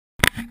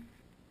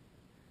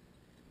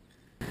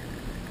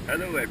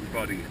Hello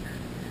everybody,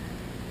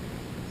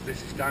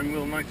 this is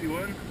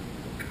Danwill91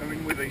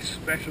 coming with a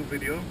special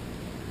video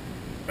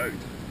about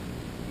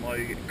my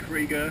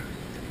Kriega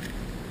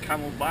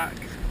Camelback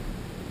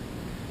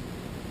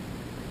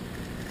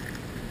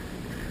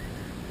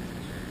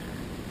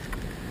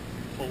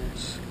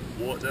holds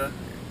water.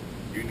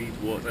 You need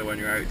water when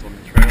you're out on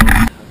the trail.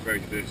 I'm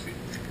very thirsty.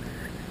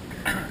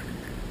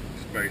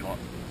 It's very hot.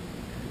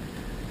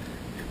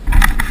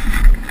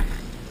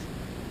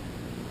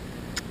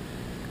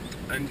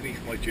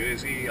 Underneath my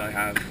jersey I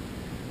have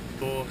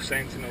Thor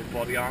Sentinel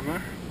body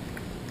armour.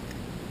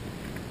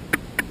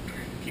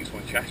 Keeps my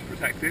chest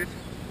protected.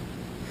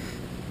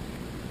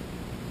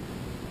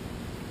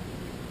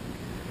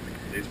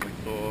 There's my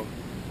Thor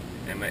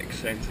MX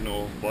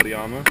Sentinel body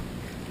armour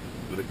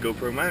with a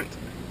GoPro mount.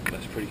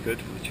 That's pretty good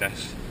for the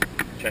chest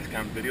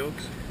cam videos.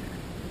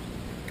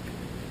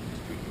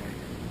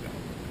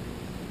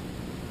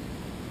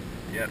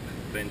 Yep,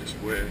 then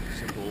just wear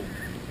simple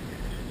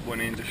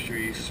One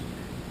Industries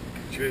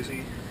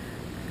jersey.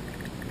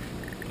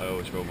 I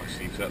always roll my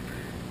sleeves up,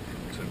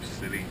 so I'm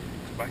silly.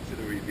 Back to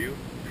the review.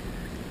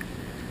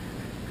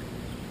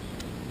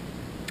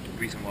 The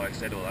reason why I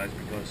said all that is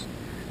because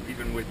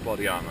even with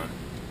body armour,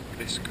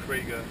 this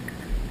Kriega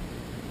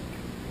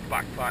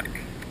backpack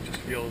just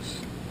feels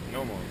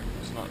normal.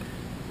 It's not,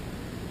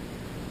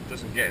 it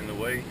doesn't get in the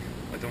way.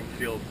 I don't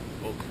feel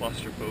all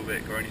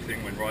claustrophobic or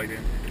anything when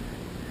riding,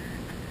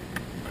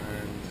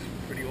 and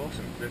pretty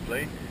awesome. Good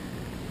play.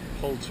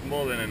 Holds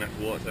more than enough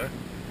water.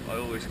 I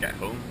always get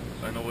home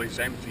and always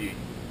empty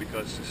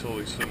because there's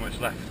always so much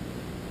left.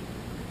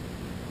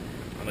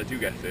 And I do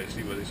get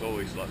thirsty, but there's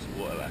always lots of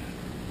water left.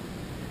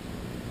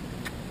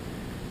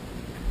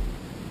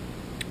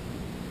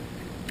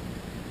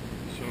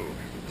 So,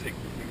 take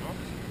the thing off.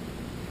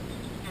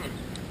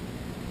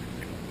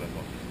 Take my glove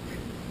off.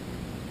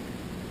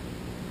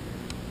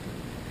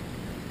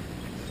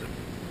 So,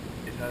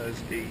 it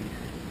has a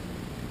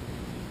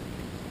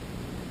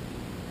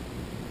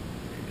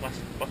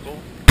plastic buckle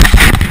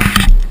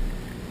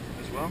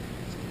as well,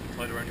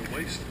 tied around your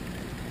waist.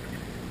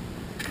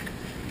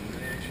 And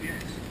there she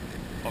is.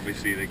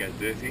 Obviously they get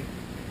dirty.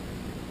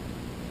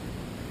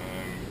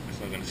 It's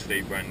not going to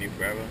stay brand new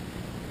forever,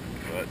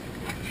 but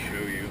I'll just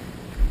show you.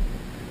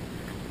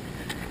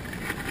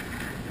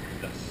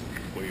 That's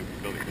where you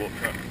build your walk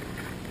truck.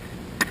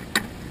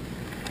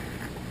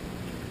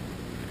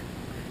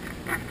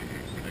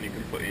 And you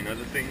can put in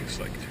other things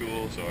like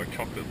tools or a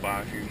chocolate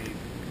bar if you need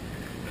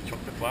a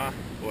chocolate bar,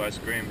 or as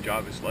Graham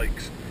Jarvis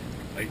likes,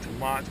 a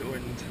tomato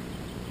and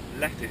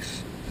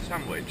lettuce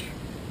sandwich.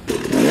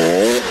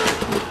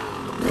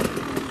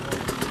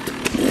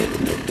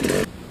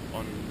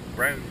 On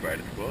brown bread,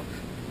 of course.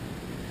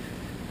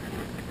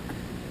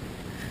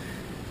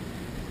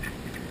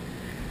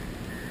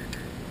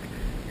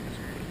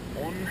 Just put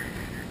it on.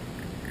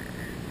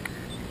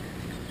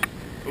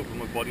 Open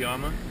my body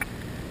armour.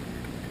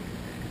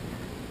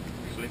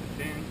 Slip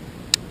it in.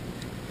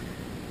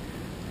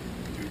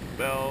 Do the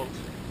belt.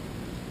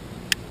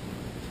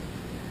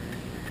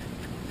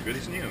 Good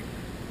as new.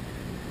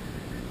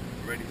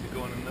 Ready to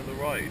go on another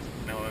ride.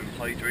 Now I'm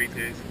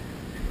hydrated.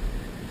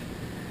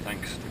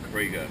 Thanks to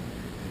Kriega.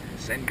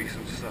 Send me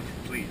some stuff,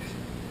 please.